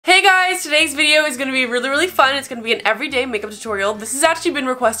guys, today's video is going to be really fun. It's going to be an everyday makeup tutorial. This has actually been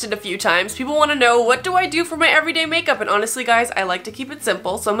requested a few times. People want to know, what do I do for my everyday makeup? And honestly guys, I like to keep it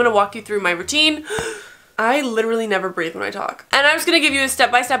simple, so I'm going to walk you through my routine. I literally never breathe when I talk. And I'm just gonna give you a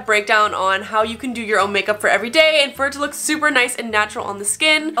step-by-step breakdown on how you can do your own makeup for every day and for it to look super nice and natural on the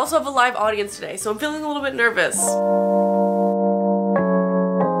skin. I also have a live audience today, so I'm feeling a little bit nervous.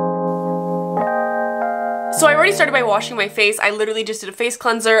 So I already started by washing my face. I literally just did a face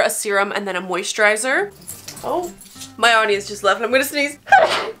cleanser, a serum, and then a moisturizer. Oh, my audience just left. I'm gonna sneeze.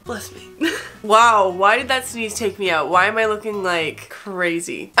 Bless me. Wow, why did that sneeze take me out? Why am I looking like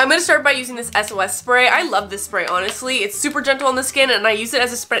crazy? I'm gonna start by using this SOS spray. I love this spray, honestly. It's super gentle on the skin and I use it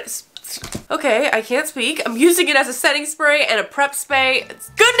as a spray. Okay, I can't speak. I'm using it as a setting spray and a prep spray.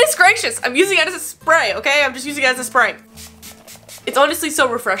 Goodness gracious, I'm using it as a spray, okay? I'm just using it as a spray. It's honestly so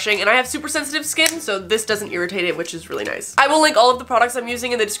refreshing, and I have super sensitive skin, so this doesn't irritate it, which is really nice. I will link all of the products I'm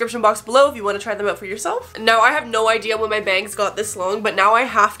using in the description box below if you want to try them out for yourself. Now, I have no idea when my bangs got this long, but now I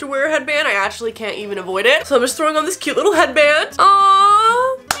have to wear a headband. I actually can't even avoid it. So I'm just throwing on this cute little headband.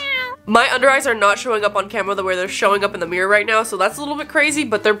 Aww. My under eyes are not showing up on camera the way they're showing up in the mirror right now, so that's a little bit crazy,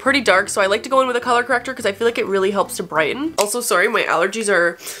 but they're pretty dark, so I like to go in with a color corrector because I feel like it really helps to brighten. Also, sorry, my allergies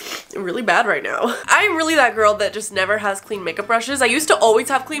are really bad right now. I'm really that girl that just never has clean makeup brushes. I used to always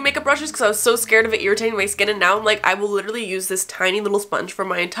have clean makeup brushes because I was so scared of it irritating my skin, and now I'm like, I will literally use this tiny little sponge for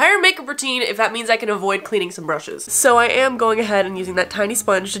my entire makeup routine if that means I can avoid cleaning some brushes. So I am going ahead and using that tiny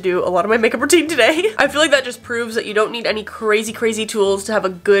sponge to do a lot of my makeup routine today. I feel like that just proves that you don't need any crazy tools to have a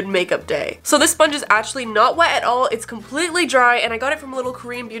good makeup day. So this sponge is actually not wet at all. It's completely dry, and I got it from a little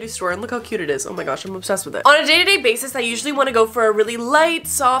Korean beauty store, and look how cute it is. Oh my gosh, I'm obsessed with it. On a day-to-day basis, I usually want to go for a really light,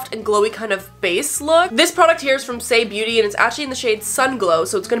 soft, and glowy kind of base look. This product here is from Say Beauty, and it's actually in the shade Sun Glow,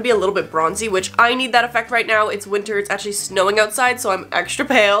 so it's going to be a little bit bronzy, which I need that effect right now. It's winter, it's actually snowing outside, so I'm extra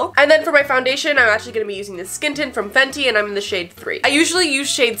pale. And then for my foundation, I'm actually going to be using this skin tint from Fenty, and I'm in the shade 3. I usually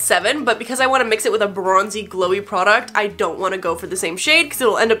use shade 7, but because I want to mix it with a bronzy, glowy product, I don't want to go for the same shade because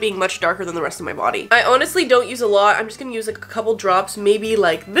it'll end up being much darker than the rest of my body. I honestly don't use a lot. I'm just gonna use like a couple drops, maybe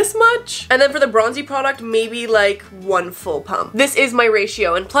like this much. And then for the bronzy product, maybe like 1 full pump. This is my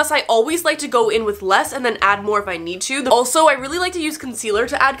ratio, and plus I always like to go in with less and then add more if I need to. Also, I really like to use concealer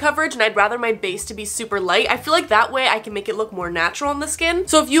to add coverage, and I'd rather my base to be super light. I feel like that way I can make it look more natural on the skin.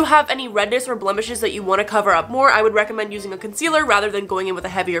 So if you have any redness or blemishes that you want to cover up more, I would recommend using a concealer rather than going in with a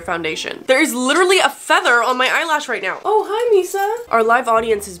heavier foundation. There is literally a feather on my eyelash right now. Oh, hi Misa. Our live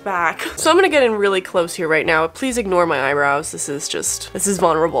audience is back. So I'm gonna get in really close here right now. Please ignore my eyebrows. This is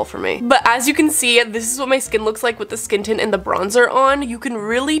vulnerable for me. But as you can see, this is what my skin looks like with the skin tint and the bronzer on. You can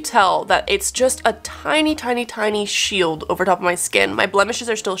really tell that it's just a tiny shield over top of my skin. My blemishes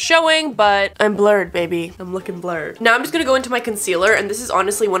are still showing, but I'm blurred, baby. I'm looking blurred. Now I'm just gonna go into my concealer, and this is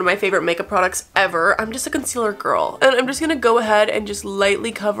honestly one of my favorite makeup products ever. I'm just a concealer girl, and I'm just gonna go ahead and just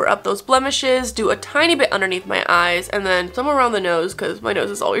lightly cover up those blemishes, do a tiny bit underneath my eyes, and then some around the nose because my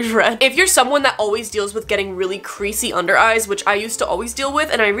nose is always red. If you're someone that always deals with getting really creasy under eyes, which I used to always deal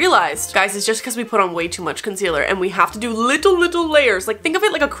with, and I realized, guys, it's just because we put on way too much concealer and we have to do little layers. Like, think of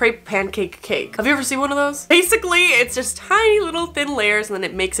it like a crepe pancake cake. Have you ever seen one of those? Basically, it's just tiny little thin layers and then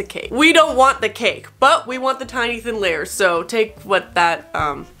it makes a cake. We don't want the cake, but we want the tiny thin layers, so take what that,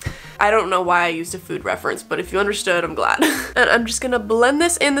 I don't know why I used a food reference, but if you understood, I'm glad. And I'm just gonna blend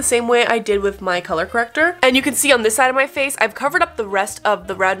this in the same way I did with my color corrector. And you can see on this side of my face, I've covered up the rest of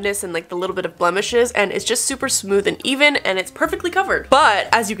the redness and like the little bit of blemishes, and it's just super smooth and even, and it's perfectly covered. But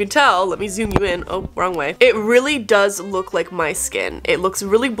as you can tell, let me zoom you in. Oh, wrong way. It really does look like my skin. It looks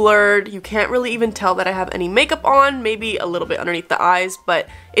really blurred. You can't really even tell that I have any makeup on, maybe a little bit underneath the eyes, but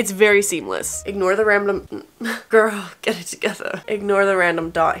it's very seamless. Ignore the random, girl, get it together. Ignore the random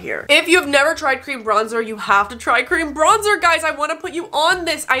dot here. If you've never tried cream bronzer, you have to try cream bronzer, guys. I want to put you on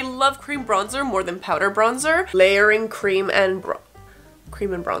this. I love cream bronzer more than powder bronzer. Layering cream and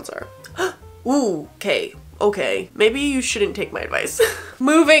bronzer. Ooh, okay, maybe you shouldn't take my advice.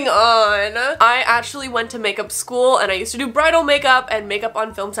 Moving on. I actually went to makeup school, and I used to do bridal makeup and makeup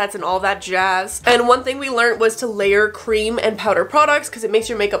on film sets and all that jazz. And one thing we learned was to layer cream and powder products because it makes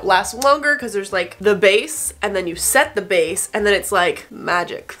your makeup last longer, because there's like the base and then you set the base and then it's like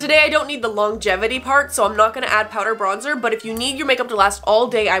magic. Today I don't need the longevity part, so I'm not gonna add powder bronzer, but if you need your makeup to last all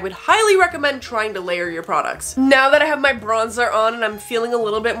day, I would highly recommend trying to layer your products. Now that I have my bronzer on and I'm feeling a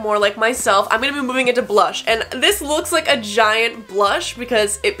little bit more like myself, I'm gonna be moving into blush. and this looks like a giant blush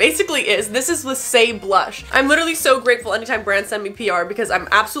because it basically is. This is the Say blush. I'm literally so grateful anytime brands send me PR because I'm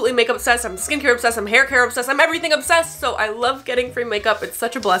absolutely makeup obsessed, I'm skincare obsessed, I'm hair care obsessed, I'm everything obsessed, so I love getting free makeup. It's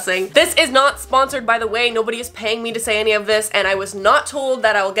such a blessing. This is not sponsored, by the way. Nobody is paying me to say any of this, and I was not told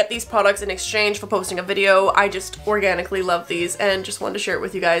that I will get these products in exchange for posting a video. I just organically love these and just wanted to share it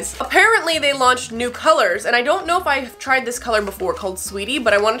with you guys. Apparently they launched new colors, and I don't know if I've tried this color before called Sweetie,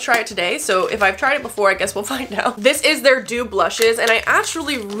 but I want to try it today, so if I've tried it before, I guess we'll find out. This is their Dew blushes, and I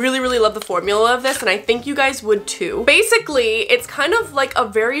actually really love the formula of this, and I think you guys would too. Basically, it's kind of like a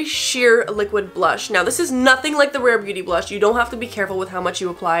very sheer liquid blush. Now, this is nothing like the Rare Beauty blush. You don't have to be careful with how much you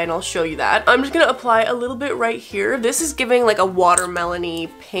apply, and I'll show you that. I'm just gonna apply a little bit right here. This is giving like a watermelon-y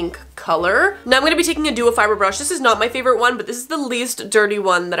pink color. Now I'm gonna be taking a Duo Fiber brush. This is not my favorite one, but this is the least dirty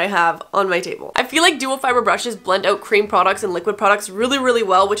one that I have on my table. I feel like Duo Fiber brushes blend out cream products and liquid products really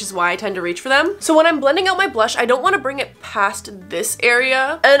well, which is why I tend to reach for them. So when I'm blending out my blush, I don't want to bring it past this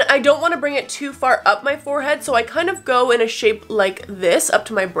area, and I don't want to bring it too far up my forehead, so I kind of go in a shape like this up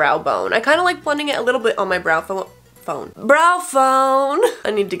to my brow bone. I kind of like blending it a little bit on my brow bone.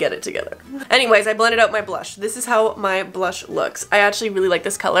 I need to get it together. Anyways, I blended out my blush. This is how my blush looks. I actually really like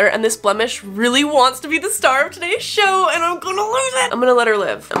this color, and this blemish really wants to be the star of today's show, and I'm gonna lose it. I'm gonna let her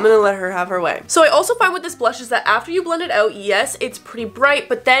live. I'm gonna let her have her way. So I also find with this blush is that after you blend it out, yes, it's pretty bright,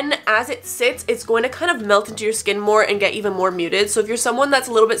 but then as it sits, it's going to kind of melt into your skin more and get even more muted. So if you're someone that's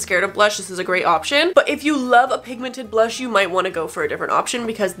a little bit scared of blush, this is a great option. But if you love a pigmented blush, you might want to go for a different option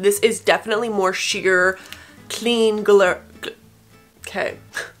because this is definitely more sheer, clean glare. Okay.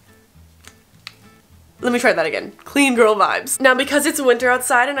 Let me try that again. Clean girl vibes. Now, because it's winter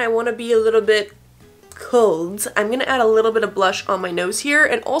outside and I want to be a little bit cold, I'm gonna add a little bit of blush on my nose here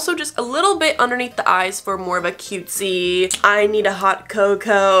and also just a little bit underneath the eyes for more of a cutesy, I need a hot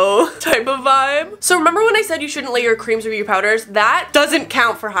cocoa type of vibe. So remember when I said you shouldn't layer your creams or your powders? That doesn't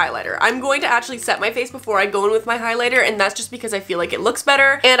count for highlighter. I'm going to actually set my face before I go in with my highlighter, and that's just because I feel like it looks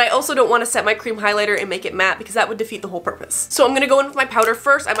better, and I also don't want to set my cream highlighter and make it matte because that would defeat the whole purpose. So I'm gonna go in with my powder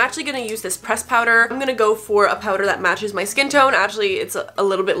first. I'm actually gonna use this pressed powder. I'm gonna go for a powder that matches my skin tone. Actually, it's a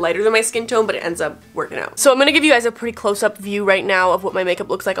little bit lighter than my skin tone, but it ends up working out. So I'm gonna give you guys a pretty close-up view right now of what my makeup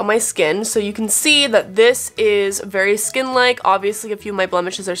looks like on my skin. So you can see that this is very skin-like. Obviously, a few of my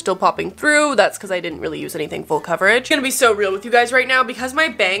blemishes are still popping through. That's because I didn't really use anything full coverage. I'm gonna be so real with you guys right now. Because my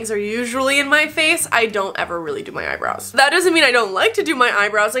bangs are usually in my face, I don't ever really do my eyebrows. That doesn't mean I don't like to do my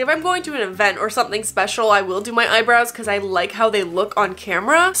eyebrows. Like if I'm going to an event or something special, I will do my eyebrows because I like how they look on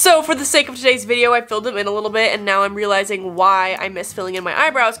camera. So for the sake of today's video, I filled them in a little bit, and now I'm realizing why I miss filling in my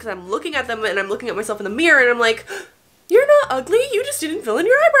eyebrows because I'm looking at them and I'm looking at myself in the mirror and I'm like, you're not ugly, you just didn't fill in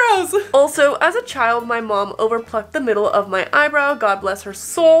your eyebrows. Also, as a child, my mom overplucked the middle of my eyebrow, God bless her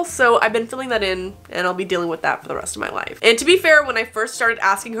soul, so I've been filling that in and I'll be dealing with that for the rest of my life. And to be fair, when I first started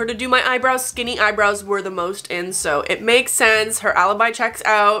asking her to do my eyebrows, skinny eyebrows were the most in, so it makes sense, her alibi checks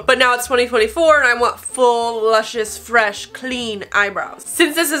out, but now it's 2024 and I want full, luscious, fresh, clean eyebrows.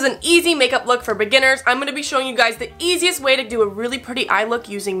 Since this is an easy makeup look for beginners, I'm gonna be showing you guys the easiest way to do a really pretty eye look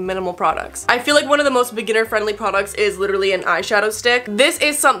using minimal products. I feel like one of the most beginner-friendly products is literally an eyeshadow stick. This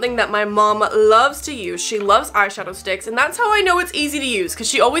is something that my mom loves to use. She loves eyeshadow sticks, and that's how I know it's easy to use because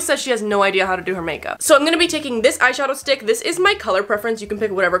she always says she has no idea how to do her makeup. So I'm gonna be taking this eyeshadow stick. This is my color preference. You can pick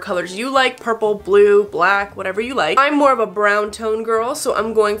whatever colors you like, purple, blue, black, whatever you like. I'm more of a brown tone girl, so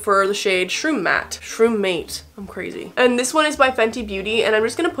I'm going for the shade Shroom Matte. Shroom Mate. I'm crazy. And this one is by Fenty Beauty, and I'm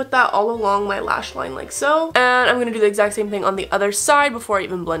just gonna put that all along my lash line like so. And I'm gonna do the exact same thing on the other side before I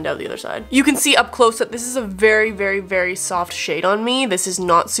even blend out the other side. You can see up close that this is a very soft shade on me. This is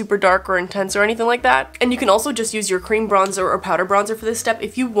not super dark or intense or anything like that. And you can also just use your cream bronzer or powder bronzer for this step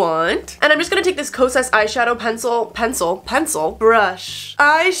if you want. And I'm just gonna take this Kosas eyeshadow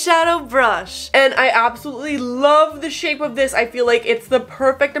eyeshadow brush. And I absolutely love the shape of this. I feel like it's the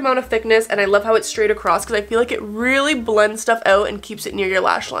perfect amount of thickness, and I love how it's straight across because I feel like it really blends stuff out and keeps it near your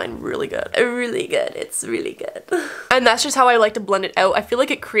lash line really good. It's really good. And that's just how I like to blend it out. I feel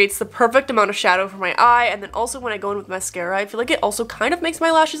like it creates the perfect amount of shadow for my eye, and then also when I go in with mascara, I feel like it also kind of makes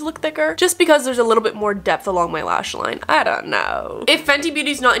my lashes look thicker just because there's a little bit more depth along my lash line. I don't know. If Fenty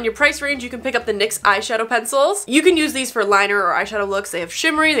Beauty's not in your price range, you can pick up the NYX eyeshadow pencils. You can use these for liner or eyeshadow looks. They have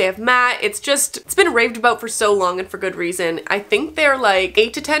shimmery, they have matte. It's been raved about for so long and for good reason. I think they're like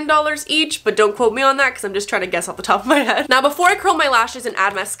 $8 to $10 each, but don't quote me on that because I'm just trying to guess off the top of my head. Now, before I curl my lashes and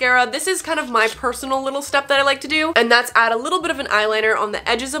add mascara, this is kind of my personal little step that I like to do, and that's add a little bit of an eyeliner on the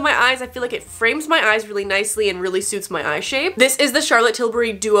edges of my eyes. I feel like it frames my eyes really nicely and really really suits my eye shape. This is the Charlotte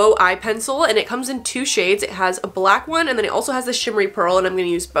Tilbury Duo Eye Pencil, and it comes in 2 shades. It has a black one, and then it also has the shimmery pearl, and I'm gonna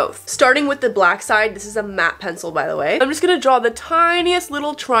use both. Starting with the black side, this is a matte pencil, by the way. I'm just gonna draw the tiniest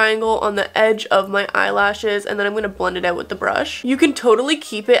little triangle on the edge of my eyelashes, and then I'm gonna blend it out with the brush. You can totally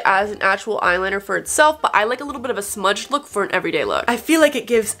keep it as an actual eyeliner for itself, but I like a little bit of a smudged look for an everyday look. I feel like it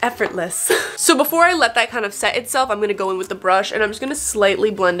gives effortless. So before I let that kind of set itself, I'm gonna go in with the brush, and I'm just gonna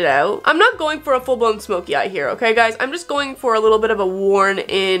slightly blend it out. I'm not going for a full-blown smoky eye here, okay guys? I'm just going for a little bit of a worn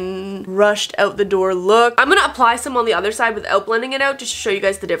in, rushed out the door look. I'm gonna apply some on the other side without blending it out just to show you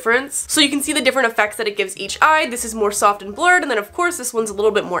guys the difference. So you can see the different effects that it gives each eye. This is more soft and blurred, and then of course this one's a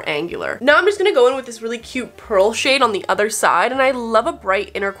little bit more angular. Now I'm just gonna go in with this really cute pearl shade on the other side, and I love a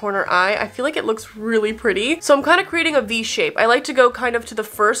bright inner corner eye. I feel like it looks really pretty. So I'm kind of creating a V shape. I like to go kind of to the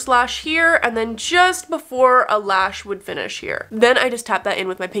first lash here, and then just before a lash would finish here. Then I just tap that in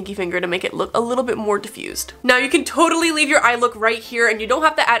with my pinky finger to make it look a little bit more diffused. Now you can totally leave your eye look right here, and you don't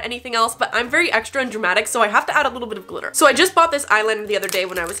have to add anything else, but I'm very extra and dramatic, so I have to add a little bit of glitter. So I just bought this eyeliner the other day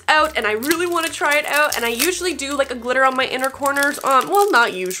when I was out, and I really want to try it out, and I usually do like a glitter on my inner corners. Well,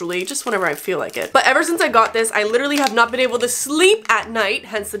 not usually, just whenever I feel like it. But ever since I got this, I literally have not been able to sleep at night,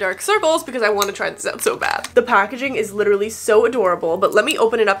 hence the dark circles, because I want to try this out so bad. The packaging is literally so adorable, but let me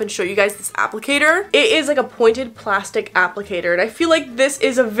open it up and show you guys this applicator. It is like a pointed plastic applicator, and I feel like this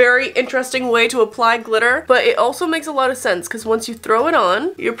is a very interesting way to apply glitter, but it also makes a lot of sense because once you throw it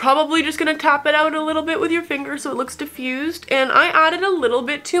on, you're probably just gonna tap it out a little bit with your finger so it looks diffused, and I added a little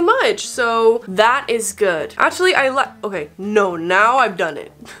bit too much, so that is good. Actually, okay, no, now I've done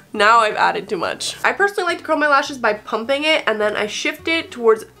it. Now I've added too much. I personally like to curl my lashes by pumping it, and then I shift it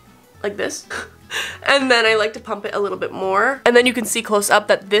towards like this. And then I like to pump it a little bit more. And then you can see close up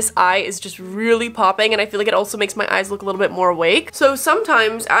that this eye is just really popping, and I feel like it also makes my eyes look a little bit more awake. So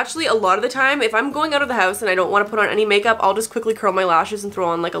sometimes, actually a lot of the time, if I'm going out of the house and I don't want to put on any makeup, I'll just quickly curl my lashes and throw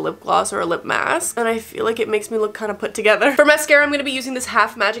on like a lip gloss or a lip mask. And I feel like it makes me look kind of put together. For mascara, I'm going to be using this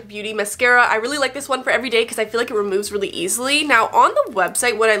Half Magic Beauty mascara. I really like this one for every day because I feel like it removes really easily. Now on the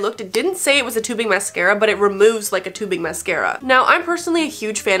website when I looked, it didn't say it was a tubing mascara, but it removes like a tubing mascara. Now I'm personally a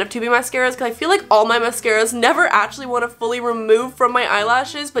huge fan of tubing mascaras because I feel like all my mascaras never actually want to fully remove from my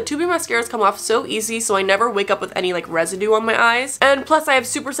eyelashes, but tubing mascaras come off so easy, so I never wake up with any like residue on my eyes. And plus I have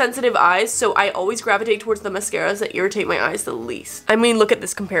super sensitive eyes, so I always gravitate towards the mascaras that irritate my eyes the least. I mean, look at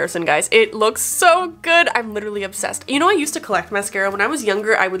this comparison, guys. It looks so good. I'm literally obsessed. You know, I used to collect mascara. When I was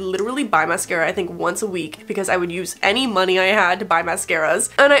younger, I would literally buy mascara I think once a week because I would use any money I had to buy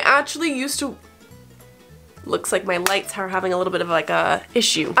mascaras. And I actually used to... Looks like my lights are having a little bit of like a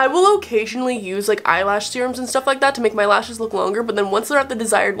issue. I will occasionally use like eyelash serums and stuff like that to make my lashes look longer, but then once they're at the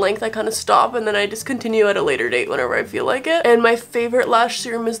desired length, I kind of stop and then I just continue at a later date whenever I feel like it. And my favorite lash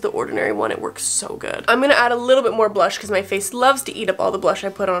serum is the Ordinary one. It works so good. I'm gonna add a little bit more blush because my face loves to eat up all the blush I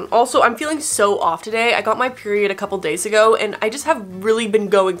put on. Also, I'm feeling so off today. I got my period a couple days ago and I just have really been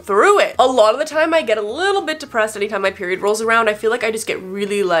going through it. A lot of the time I get a little bit depressed anytime my period rolls around. I feel like I just get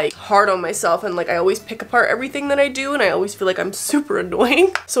really like hard on myself, and like I always pick apart everything that I do, and I always feel like I'm super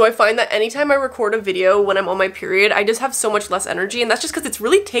annoying. So I find that anytime I record a video when I'm on my period, I just have so much less energy, and that's just because it's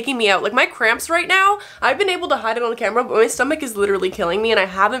really taking me out. Like my cramps right now, I've been able to hide it on camera, but my stomach is literally killing me, and I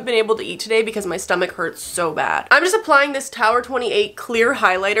haven't been able to eat today because my stomach hurts so bad. I'm just applying this Tower 28 clear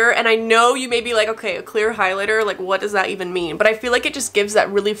highlighter, and I know you may be like, okay, a clear highlighter, like what does that even mean? But I feel like it just gives that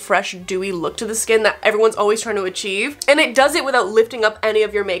really fresh, dewy look to the skin that everyone's always trying to achieve, and it does it without lifting up any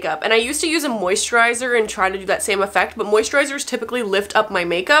of your makeup. And I used to use a moisturizer and try to do that same effect, but moisturizers typically lift up my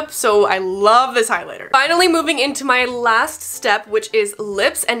makeup, so I love this highlighter. Finally, moving into my last step, which is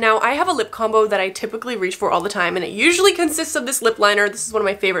lips, and now I have a lip combo that I typically reach for all the time, and it usually consists of this lip liner. This is one of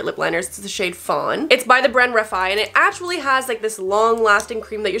my favorite lip liners. It's the shade Fawn. It's by the brand Refi, and it actually has like this long-lasting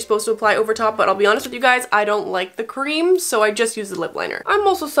cream that you're supposed to apply over top, but I'll be honest with you guys, I don't like the cream, so I just use the lip liner. I'm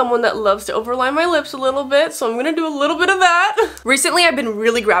also someone that loves to overline my lips a little bit, so I'm gonna do a little bit of that. Recently, I've been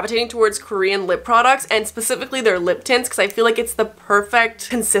really gravitating towards Korean lip products, and specifically their lip tints, because I feel like it's the perfect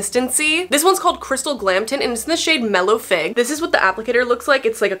consistency. This one's called Crystal Glam Tint, and it's in the shade Mellow Fig. This is what the applicator looks like.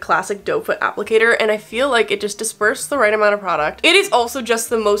 It's like a classic doe foot applicator, and I feel like it just dispersed the right amount of product. It is also just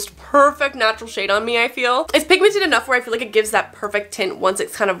the most perfect natural shade on me, I feel. It's pigmented enough where I feel like it gives that perfect tint once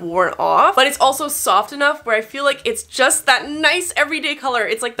it's kind of worn off, but it's also soft enough where I feel like it's just that nice everyday color.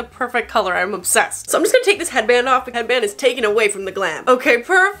 It's like the perfect color. I'm obsessed. So I'm just gonna take this headband off. The headband is taken away from the glam. Okay,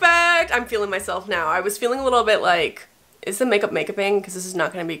 perfect. I'm feeling myself now. I was feeling a little bit like Is the makeuping? Because this is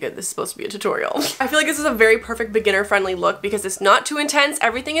not going to be good. This is supposed to be a tutorial. I feel like this is a very perfect beginner-friendly look because it's not too intense.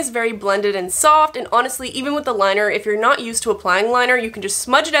 Everything is very blended and soft, and honestly, even with the liner, if you're not used to applying liner, you can just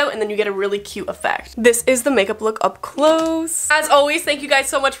smudge it out and then you get a really cute effect. This is the makeup look up close. As always, thank you guys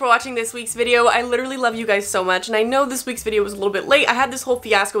so much for watching this week's video. I literally love you guys so much, and I know this week's video was a little bit late. I had this whole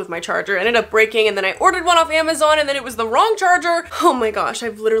fiasco with my charger. It ended up breaking, and then I ordered one off Amazon, and then it was the wrong charger. Oh my gosh,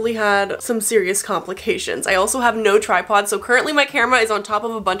 I've literally had some serious complications. I also have no tripod, so currently my camera is on top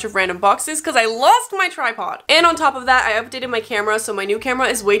of a bunch of random boxes because I lost my tripod. And on top of that, I updated my camera, so my new camera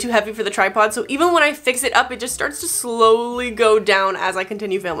is way too heavy for the tripod, so even when I fix it up, it just starts to slowly go down as I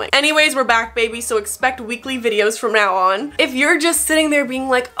continue filming. Anyways, we're back, baby, so expect weekly videos from now on. If you're just sitting there being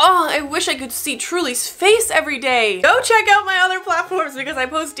like, oh, I wish I could see Truly's face every day, go check out my other platforms because I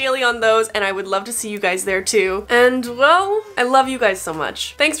post daily on those, and I would love to see you guys there too. And well, I love you guys so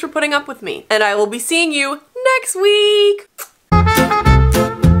much. Thanks for putting up with me, and I will be seeing you next week.